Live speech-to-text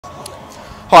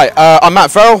Hi, I'm Matt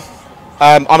Verrell.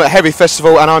 I'm at Hevy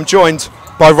Festival and I'm joined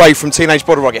by Ray from Teenage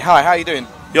Bottlerocket. Hi, how are you doing?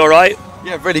 You alright?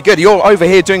 Yeah, really good. You're over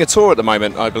here doing a tour at the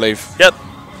moment, I believe. Yep.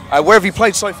 Where have you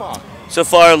played so far? So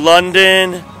far,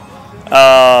 London,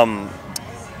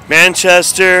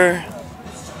 Manchester,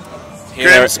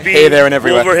 Grimsby, here, there and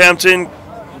everywhere. Wolverhampton,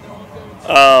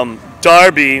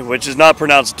 Derby, which is not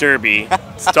pronounced Derby,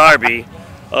 it's Derby,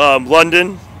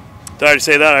 London. Did I already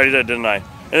say that? I already did, didn't I?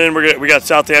 And then we got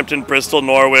Southampton, Bristol,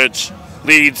 Norwich,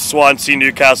 Leeds, Swansea,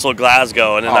 Newcastle,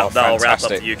 Glasgow, and then that'll wrap up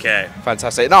the UK.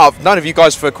 Fantastic. No, I've known of you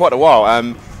guys for quite a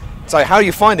while. So how are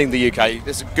you finding the UK?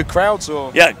 Is it good crowds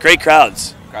or? Yeah, great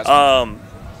crowds. Awesome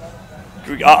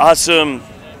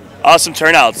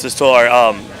turnouts this tour.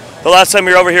 The last time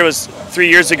we were over here was 3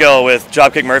 years ago with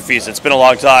Dropkick Murphys. It's been a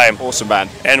long time. Awesome band.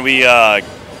 And we've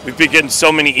been getting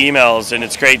so many emails, and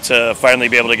it's great to finally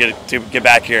be able to get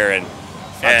back here. And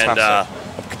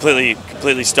I'm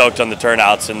completely stoked on the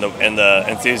turnouts and the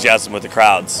enthusiasm with the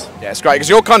crowds. Yeah, it's great because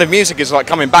your kind of music is like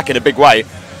coming back in a big way.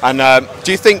 And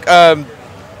do you think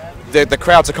the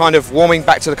crowds are kind of warming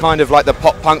back to the kind of like the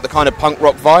pop punk, the kind of punk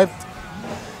rock vibe?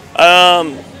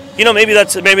 You know, maybe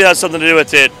that's something to do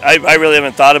with it. I really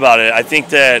haven't thought about it. I think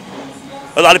that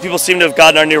a lot of people seem to have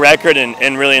gotten our new record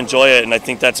and really enjoy it, and I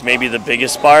think that's maybe the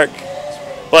biggest spark.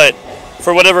 But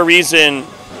for whatever reason,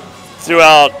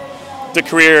 throughout the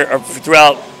career, or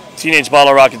throughout Teenage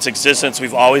Bottlerocket's existence,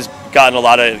 we've always gotten a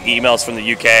lot of emails from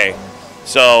the UK.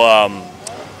 So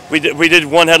we did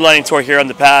one headlining tour here in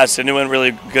the past, and it went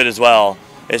really good as well.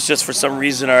 It's just for some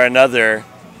reason or another,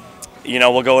 you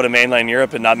know, we'll go to mainland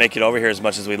Europe and not make it over here as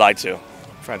much as we'd like to.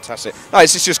 Fantastic. No,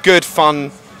 it's just good,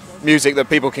 fun music that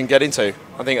people can get into.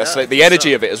 I think that's the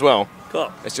energy of it as well.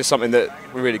 Cool. It's just something that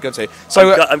we're really good to.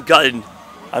 So I'm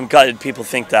gutted people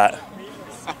think that.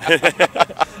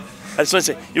 I just want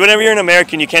to say, whenever you're an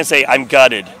American, you can't say I'm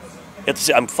gutted. You have to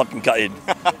say I'm fucking gutted.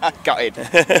 Gutted.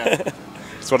 Yeah.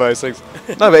 It's one of those things.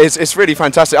 No, but it's really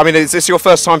fantastic. I mean, is this your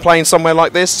first time playing somewhere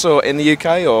like this, or in the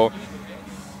UK, or?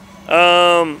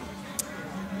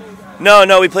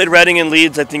 No, we played Reading and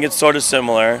Leeds. I think it's sort of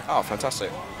similar. Oh,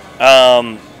 fantastic.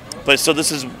 But so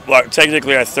this is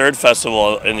technically our third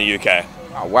festival in the UK.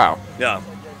 Oh, wow. Yeah.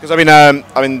 Because I mean,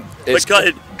 it's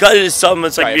but gutted is something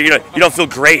that's like you don't feel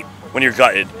great when you're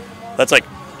gutted. That's like,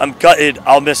 I'm gutted,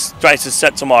 I'll miss Thrice's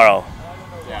set tomorrow.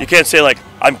 Yeah. You can't say like,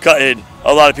 I'm gutted,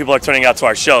 a lot of people are turning out to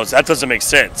our shows. That doesn't make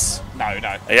sense. No.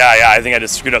 Yeah, I think I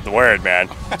just screwed up the word, man.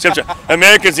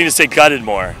 Americans need to say gutted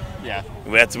more. Yeah.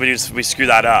 We screw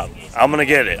that up. I'm going to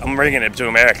get it. I'm bringing it to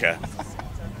America.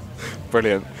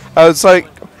 Brilliant. So,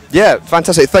 yeah,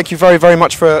 fantastic. Thank you very, very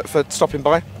much for stopping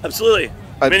by. Absolutely.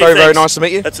 Very nice to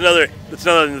meet you. That's another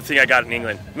thing I got in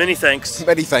England. Many thanks.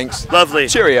 Many thanks. Lovely.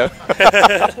 Cheerio.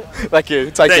 Thank you.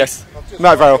 Take care. Thanks.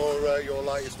 Matt Verrell. Your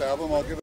latest album, I'll give it